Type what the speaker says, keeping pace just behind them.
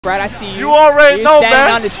Brad, I see you. You already He's know, standing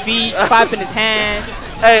man. on his feet, clapping his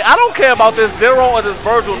hands. Hey, I don't care about this Zero or this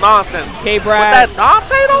Virgil nonsense. Okay, Brad. But that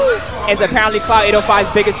Dante, though? Is apparently Cloud805's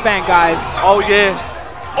biggest fan, guys. Oh, yeah.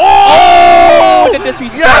 Oh, the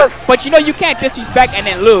disrespect. Yes. But you know you can't disrespect and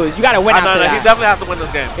then lose. You got to win after that. He definitely has to win this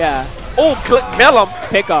game. Yeah. Oh, kill him.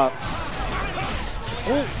 Pick up.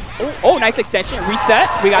 Oh, nice extension. Reset.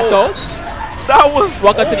 We got those. That was...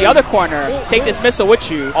 Welcome to the other corner. Take this missile with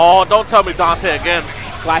you. Oh, don't tell me Dante again.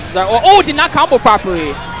 Glasses are... Oh, did not combo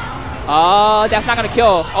properly. That's not going to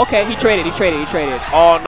kill. Okay, he traded. Oh, no.